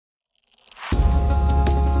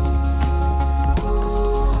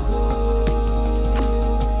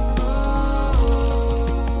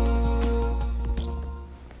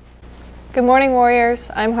Good morning, Warriors.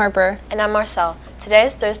 I'm Harper. And I'm Marcel. Today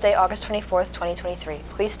is Thursday, August 24th, 2023.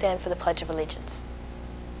 Please stand for the Pledge of Allegiance.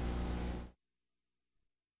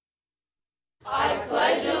 I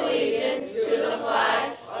pledge allegiance to the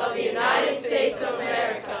flag of the United States of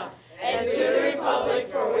America and to the republic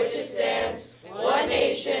for which it stands, one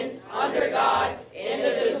nation, under God,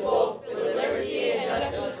 indivisible, with liberty and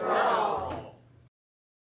justice for all.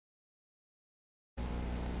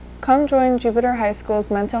 Come join Jupiter High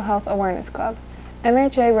School's Mental Health Awareness Club.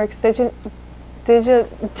 MHA works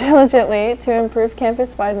diligently to improve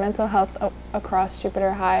campus-wide mental health across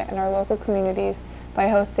Jupiter High and our local communities by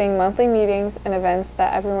hosting monthly meetings and events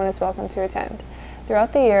that everyone is welcome to attend.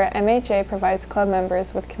 Throughout the year, MHA provides club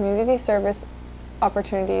members with community service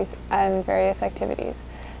opportunities and various activities.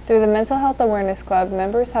 Through the Mental Health Awareness Club,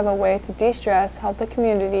 members have a way to de-stress, help the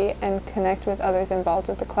community, and connect with others involved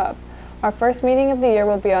with the club. Our first meeting of the year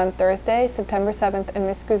will be on Thursday, September 7th in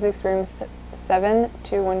Ms. Guzik's room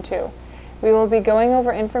 7212. We will be going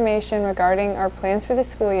over information regarding our plans for the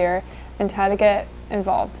school year and how to get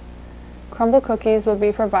involved. Crumble cookies will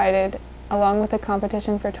be provided along with a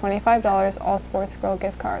competition for $25 all Sports Girl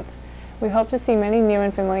gift cards. We hope to see many new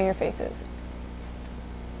and familiar faces.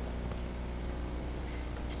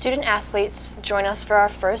 Student athletes, join us for our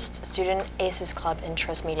first Student ACES Club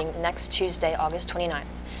Interest meeting next Tuesday, August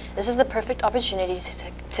 29th. This is the perfect opportunity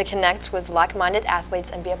to connect with like-minded athletes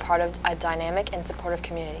and be a part of a dynamic and supportive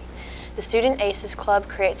community. The Student ACES Club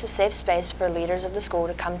creates a safe space for leaders of the school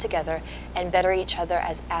to come together and better each other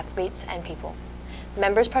as athletes and people.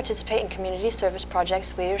 Members participate in community service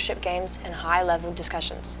projects, leadership games, and high-level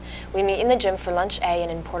discussions. We meet in the gym for Lunch A and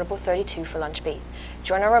in Portable 32 for Lunch B.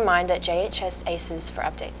 Join our reminder at JHS ACES for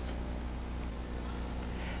updates.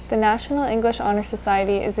 The National English Honor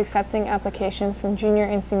Society is accepting applications from junior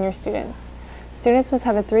and senior students. Students must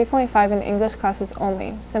have a 3.5 in English classes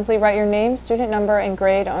only. Simply write your name, student number, and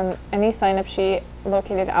grade on any sign-up sheet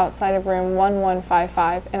located outside of room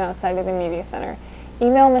 1155 and outside of the Media Center.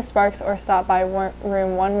 Email Ms. Sparks or stop by room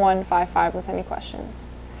 1155 with any questions.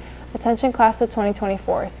 Attention class of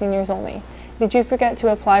 2024, seniors only. Did you forget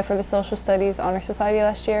to apply for the Social Studies Honor Society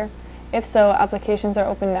last year? If so, applications are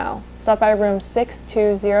open now. Stop by room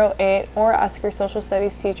 6208 or ask your social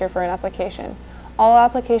studies teacher for an application. All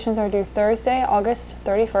applications are due Thursday, August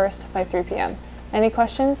 31st by 3 p.m. Any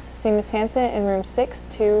questions? See Ms. Hanson in room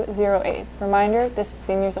 6208. Reminder, this is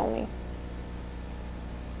seniors only.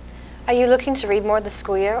 Are you looking to read more this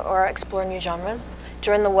school year or explore new genres?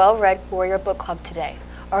 Join the Well-Read Warrior Book Club today.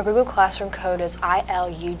 Our Google Classroom code is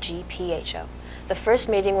ILUGPHO. The first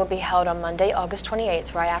meeting will be held on Monday, August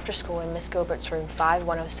 28th, right after school in Ms. Gilbert's room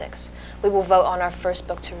 5106. We will vote on our first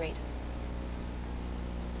book to read.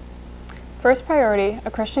 First Priority,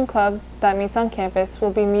 a Christian club that meets on campus,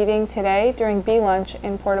 will be meeting today during B Lunch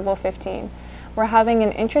in Portable 15. We're having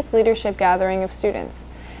an interest leadership gathering of students.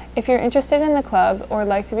 If you're interested in the club or would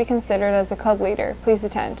like to be considered as a club leader, please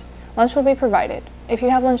attend. Lunch will be provided. If you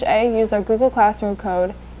have Lunch A, use our Google Classroom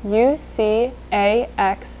code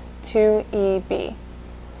UCAX2EB.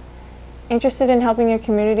 Interested in helping your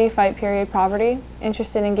community fight period poverty?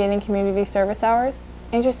 Interested in gaining community service hours?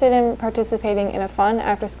 Interested in participating in a fun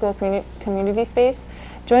after-school community space?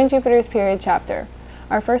 Join Jupiter's Period chapter.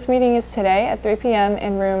 Our first meeting is today at 3 p.m.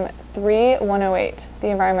 in room 3108, the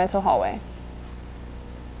environmental hallway.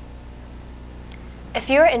 If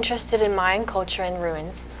you are interested in Mayan culture and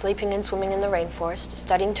ruins, sleeping and swimming in the rainforest,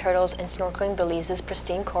 studying turtles, and snorkeling Belize's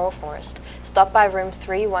pristine coral forest, stop by room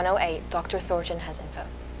 3108. Dr. Thornton has info.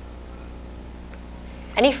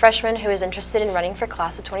 Any freshman who is interested in running for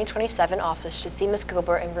class of 2027 office should see Ms.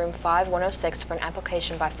 Gilbert in room 5106 for an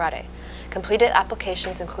application by Friday. Completed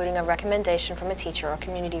applications, including a recommendation from a teacher or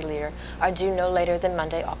community leader, are due no later than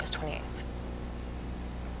Monday, August 28th.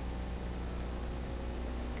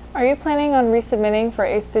 Are you planning on resubmitting for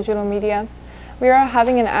ACE Digital Media? We are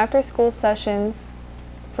having an after-school sessions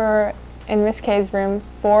in Ms. K's room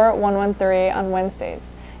 4113 on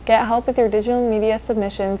Wednesdays. Get help with your digital media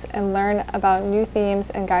submissions and learn about new themes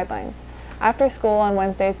and guidelines. After school on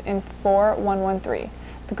Wednesdays in 4113.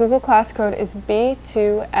 The Google Class code is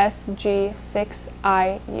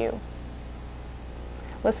B2SG6IU.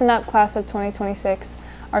 Listen up, class of 2026.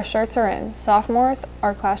 Our shirts are in. Sophomores,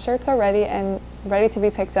 our class shirts are ready to be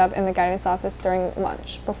picked up in the guidance office during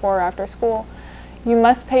lunch, before or after school. You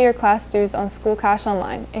must pay your class dues on School Cash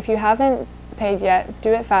Online. If you haven't paid yet,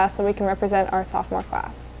 do it fast so we can represent our sophomore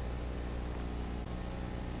class.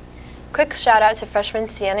 Quick shout out to freshman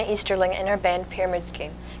Sienna Easterling and her band Pyramid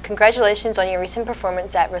Scheme. Congratulations on your recent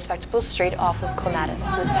performance at Respectable Street off of Clematis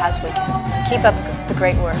this past weekend. Keep up the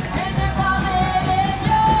great work.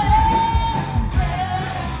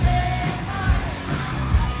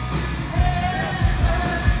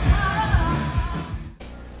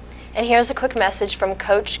 And here's a quick message from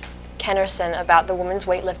Coach Kennerson about the women's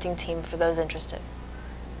weightlifting team for those interested.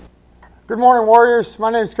 Good morning, Warriors. My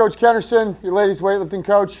name is Coach Kennerson, your ladies weightlifting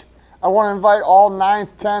coach. I want to invite all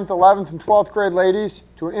 9th, 10th, 11th, and 12th grade ladies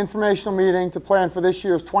to an informational meeting to plan for this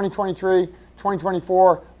year's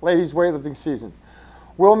 2023-2024 ladies weightlifting season.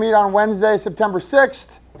 We'll meet on Wednesday, September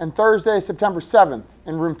 6th and Thursday, September 7th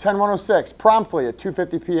in room 10106, promptly at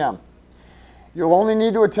 2:50 p.m. You'll only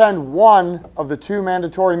need to attend one of the 2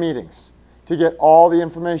 mandatory meetings to get all the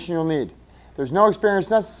information you'll need. There's no experience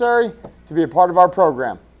necessary to be a part of our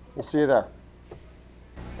program. We'll see you there.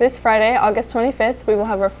 This Friday, August 25th, we will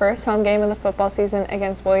have our first home game of the football season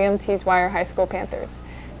against William T. Dwyer High School Panthers.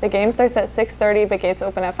 The game starts at 6:30, but gates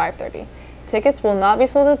open at 5:30. Tickets will not be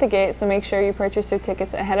sold at the gate, so make sure you purchase your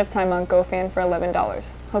tickets ahead of time on GoFan for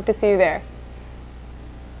 $11. Hope to see you there.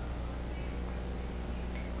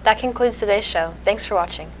 That concludes today's show. Thanks for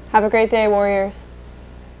watching. Have a great day, Warriors.